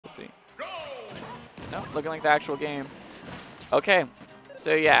Let's see. No, looking like the actual game. Okay.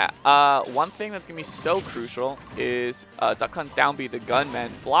 So yeah, one thing that's going to be so crucial is Duck Hunt's down B, the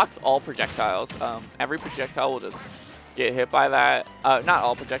gunman, blocks all projectiles. Every projectile will just get hit by that. Not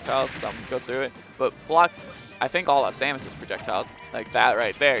all projectiles, some go through it, but blocks, I think, all of Samus's projectiles, like that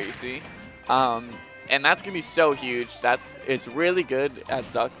right there, you see? And that's going to be so huge. It's really good at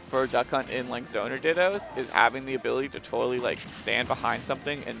for Duck Hunt in like Zoner Dittos, is having the ability to totally like stand behind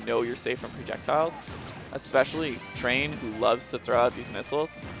something and know you're safe from projectiles. Especially Train, who loves to throw out these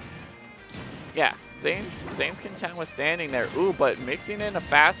missiles. Yeah, Zane's content with standing there. Ooh, but mixing in a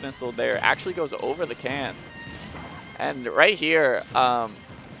fast missile there actually goes over the can. And right here,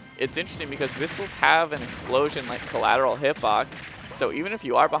 it's interesting because missiles have an explosion like collateral hitbox. So even if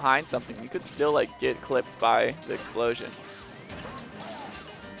you are behind something, you could still like get clipped by the explosion.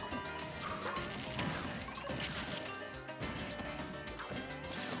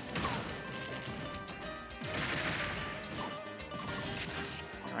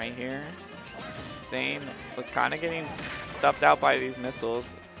 Right here, Zane was kind of getting stuffed out by these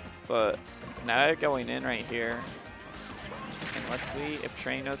missiles, but now they're going in right here. And let's see if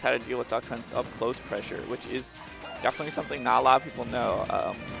Train knows how to deal with Duck Hunt's up close pressure, which is definitely something not a lot of people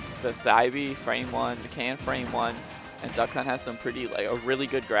know. The Saibi frame 1, the can frame 1, and Duck Hunt has some a really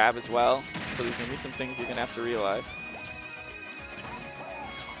good grab as well. So there's gonna be some things you're gonna have to realize.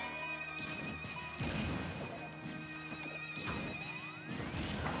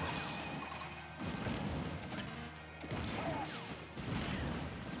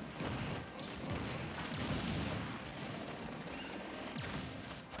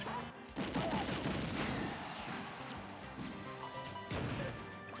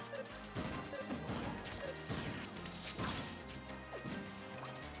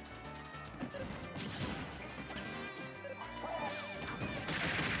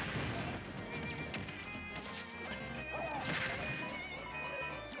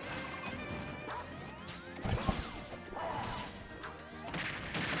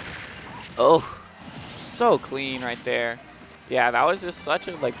 Oh, so clean right there. Yeah, that was just such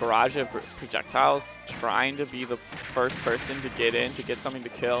a barrage of projectiles trying to be the first person to get in, to get something to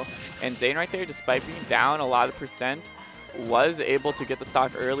kill. And Zane right there, despite being down a lot of percent, was able to get the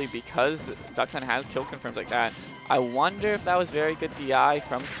stock early because Duck Hunt has kill confirms like that. I wonder if that was very good DI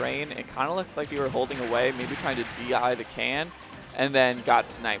from Train. It kind of looked like we were holding away, maybe trying to DI the can, and then got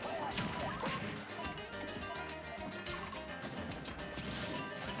sniped.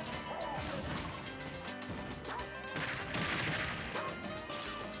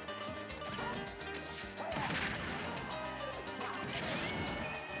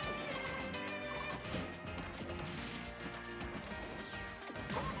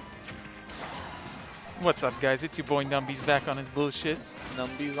 What's up, guys? It's your boy Numby's back on his bullshit.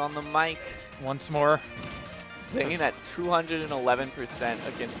 Numby's on the mic. Once more. Zane at 211%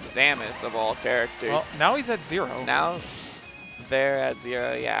 against Samus, of all characters. Well, now he's at 0. Now they're at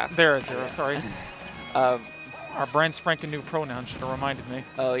 0, yeah. They're at 0, sorry. Our brand spanking new pronoun should have reminded me.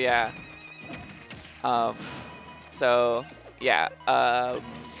 Oh, yeah. So, yeah.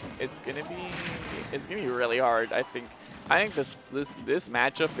 It's gonna be really hard, I think. I think this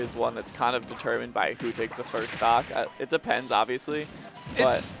matchup is one that's kind of determined by who takes the first stock. It depends, obviously,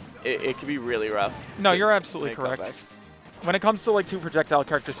 but it can be really rough. No, you're absolutely correct. Comebacks. When it comes to two projectile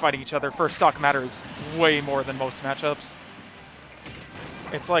characters fighting each other, first stock matters way more than most matchups.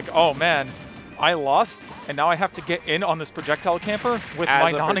 It's like, oh man, I lost, and now I have to get in on this projectile camper with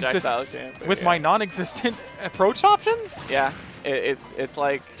my non-existent approach options. Yeah, it's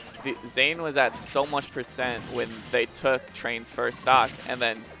like. Zane was at so much percent when they took Train's first stock, and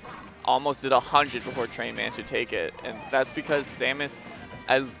then almost did 100 before Train managed to take it, and that's because Samus,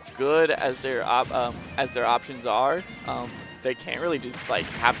 as good as their options are, they can't really just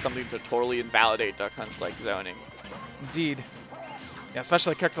have something to totally invalidate Duck Hunt's zoning. Indeed. Yeah,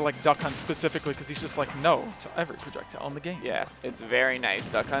 especially a character like Duck Hunt specifically, because he's just no to every projectile in the game. Yeah, it's very nice.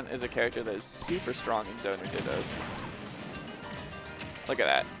 Duck Hunt is a character that is super strong in Zoner Dittos. Look at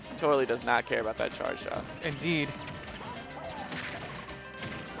that. Totally does not care about that charge shot. Indeed.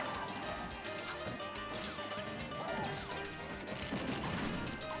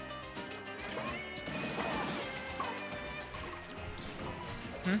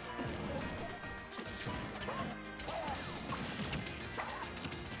 Hmm?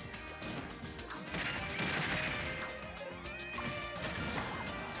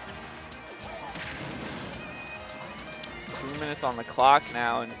 Minutes on the clock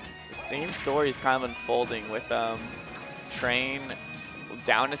now, and the same story is kind of unfolding with Train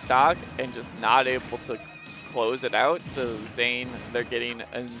down to stock and just not able to close it out. So Zane, they're getting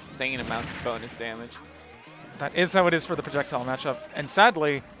an insane amount of bonus damage. That is how it is for the projectile matchup. And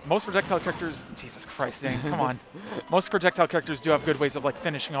sadly, most projectile characters, Jesus Christ, Zane, come on. Most projectile characters do have good ways of like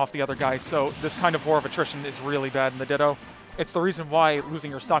finishing off the other guy. So this kind of war of attrition is really bad in the Ditto. It's the reason why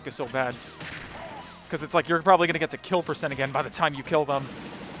losing your stock is so bad. Because it's like you're probably going to get to kill percent again by the time you kill them.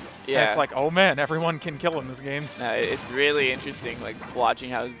 Yeah. And it's like, oh man, everyone can kill in this game. No, it's really interesting, like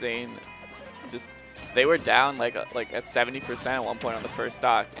watching how Zane just. They were down like at 70% at one point on the first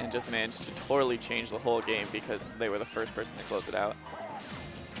stock and just managed to totally change the whole game because they were the first person to close it out.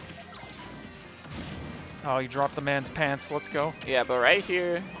 Oh, you dropped the man's pants. Let's go. Yeah, but right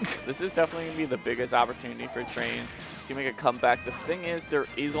here, this is definitely going to be the biggest opportunity for Train to make a comeback. The thing is, there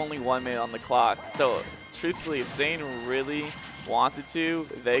is only 1 minute on the clock. So, truthfully, if Zane really wanted to,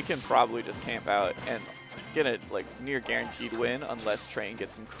 they can probably just camp out and get a like near guaranteed win unless Train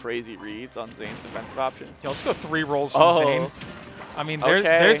gets some crazy reads on Zane's defensive options. Yeah, let's go 3 rolls from Zane. I mean,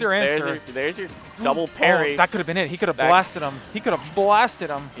 there's your answer. There's your double parry. Oh, that could have been it. He could have blasted him. He could have blasted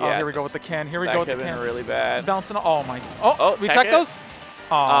him. Yeah, oh, here we go with the can. Here we go with the can. That could have been really bad. Bouncing. Oh my. Oh, we tech those?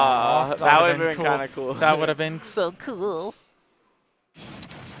 Oh, that would have been kind of cool. That would have been so cool.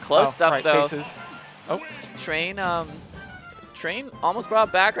 Close stuff right, though. Faces. Oh. Train almost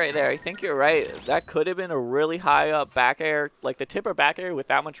brought back right there. I think you're right. That could have been a really high up back air, like the tipper back air with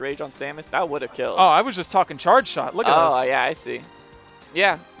that much rage on Samus. That would have killed. Oh, I was just talking charge shot. Look at this. Oh, yeah, I see.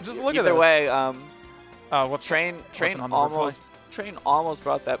 Yeah. Just look at this. Either way, Train almost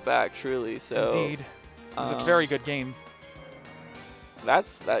brought that back, truly. So indeed. It was a very good game.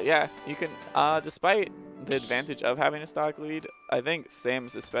 Yeah, you can, despite the advantage of having a stock lead, I think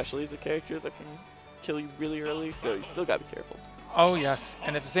Samus especially is a character that can kill you really early, so you still gotta be careful. Oh yes,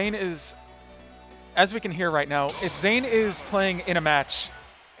 and if Zane is, as we can hear right now, if Zane is playing in a match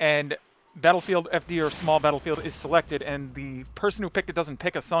and Battlefield FD or Small Battlefield is selected and the person who picked it doesn't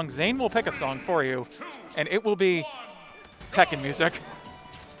pick a song, Zane will pick a song for you, and it will be Tekken music.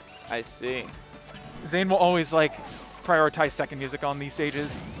 I see. Zane will always like prioritize Tekken music on these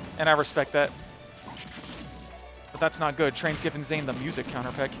stages, and I respect that. But that's not good. Train's giving Zane the music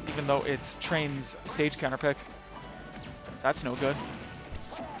counterpick, even though it's Train's stage counterpick. That's no good.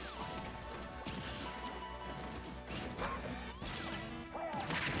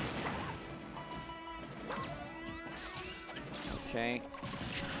 Okay.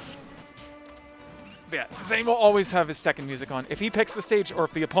 Yeah, Zane will always have his Tekken music on. If he picks the stage or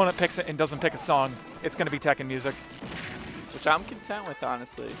if the opponent picks it and doesn't pick a song, it's going to be Tekken music. Which I'm content with,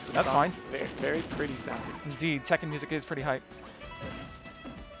 honestly. That's fine. Very, very pretty sounding. Indeed, Tekken music is pretty hype.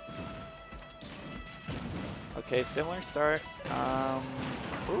 Okay, similar start.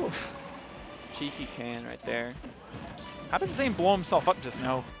 Ooh. Cheeky can right there. How did Zane blow himself up just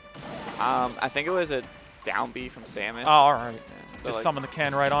now? I think it was a down B from Samus. Oh, all right. Yeah, just like, summon the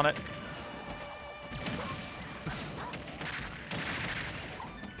can right on it.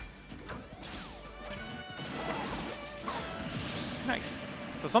 Nice.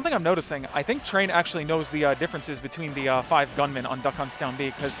 So something I'm noticing, I think Train actually knows the differences between the 5 gunmen on Duck Hunt's Down B,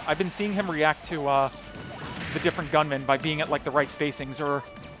 because I've been seeing him react to the different gunmen by being at like the right spacings or,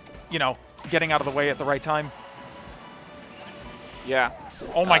 you know, getting out of the way at the right time. Yeah.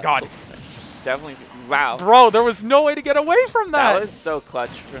 Oh my god. Definitely. Wow. Bro, there was no way to get away from that. That was so clutch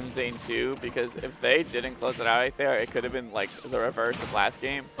from Zane too, because if they didn't close it out right there, it could have been like the reverse of last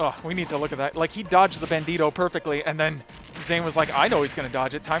game. Oh, we need to look at that. Like, he dodged the Bandito perfectly, and then Zane was like, I know he's going to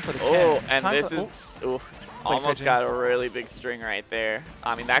dodge it. Time for the can. Oh, and this is almost got a really big string right there.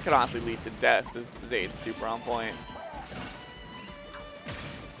 I mean, that could honestly lead to death if Zane's super on point.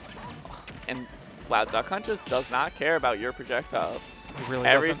 And wow, Duck Hunt just does not care about your projectiles. He really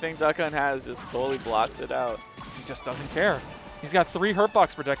Everything Duck Hunt has just totally blocks it out. He just doesn't care. He's got 3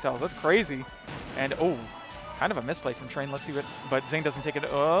 Hurtbox projectiles. That's crazy. And, oh, kind of a misplay from Train. Let's see what... But Zane doesn't take it...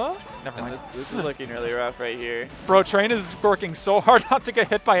 never mind. This is looking really rough right here. Bro, Train is working so hard not to get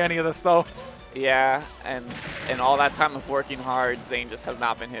hit by any of this, though. Yeah, and all that time of working hard, Zane just has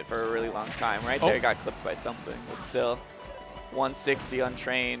not been hit for a really long time. Right there, got clipped by something, but still. 160 on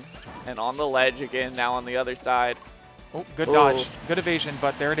Train, and on the ledge again, now on the other side. Oh, good dodge. Good evasion,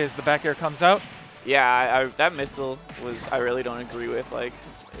 but there it is. The back air comes out. Yeah, that missile was, I really don't agree with. Like,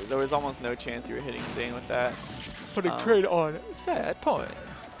 there was almost no chance you were hitting Zane with that. Putting Train on set point.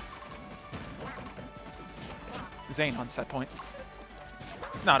 Zane on set point.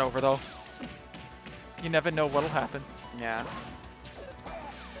 It's not over, though. You never know what'll happen. Yeah.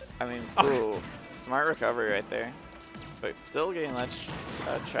 I mean, ooh, smart recovery right there. But still getting ledge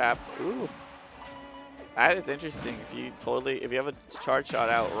trapped. Ooh. That is interesting. If you have a charge shot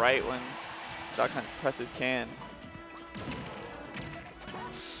out right when Duck Hunt presses can.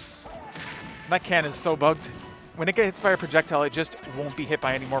 That can is so bugged. When it gets hit by a projectile, it just won't be hit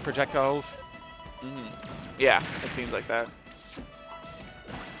by any more projectiles. Yeah, it seems like that.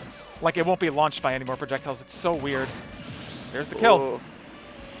 Like it won't be launched by any more projectiles. It's so weird. There's the kill. Ooh.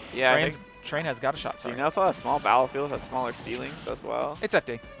 Yeah, Train has got a shot. do Sorry. you know if a small battlefield has smaller ceilings as well? It's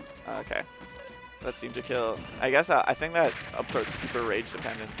FD. Okay. That seemed to kill. I guess I think that approach super rage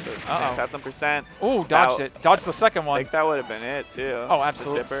dependent. So Samus had some percent. Oh, dodged it. Dodged the second I one. think that would have been it too. Oh,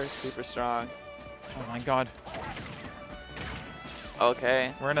 absolutely. The tipper, super strong. Oh my god.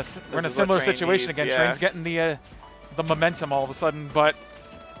 Okay. We're in a similar situation again. Yeah. Train's getting the momentum all of a sudden, but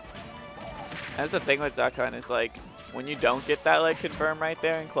that's the thing with Duck Hunt is like when you don't get that like confirm right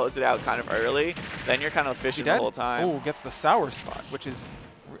there and close it out kind of early, then you're kind of fishing the whole time. Oh, gets the sour spot, which is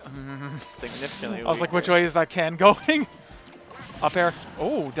significantly. I was like, which way is that can going? Up air.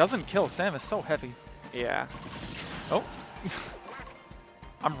 Oh, doesn't kill. Samus so heavy. Yeah. Oh.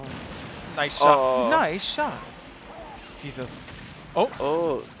 Nice shot. Oh. Nice shot. Jesus. Oh.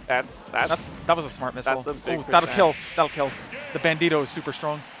 Oh, that was a smart missile. That's a big Ooh, that'll kill. That'll kill. The Bandito is super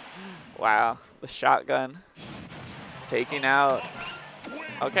strong. Wow, the shotgun taking out.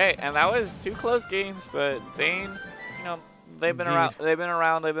 Okay, and that was 2 close games, but Zane, you know, they've been around.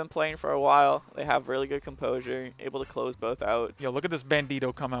 They've been playing for a while. They have really good composure, able to close both out. Yo, look at this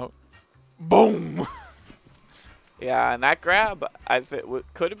Bandito come out. Boom. Yeah, and that grab, I think,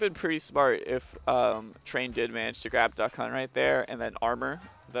 could have been pretty smart if Train did manage to grab Duck Hunt right there and then armor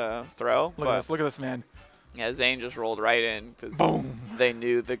the throw. Look at this, man. Yeah, Zane just rolled right in because they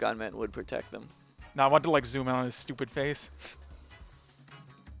knew the gunman would protect them. Now I want to like zoom in on his stupid face.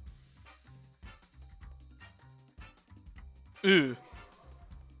 Ooh.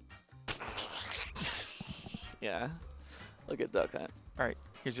 Yeah, look at Duck Hunt. All right,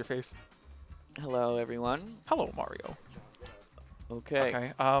 here's your face. Hello, everyone. Hello, Mario. Okay.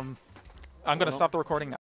 Okay. I'm gonna stop the recording now.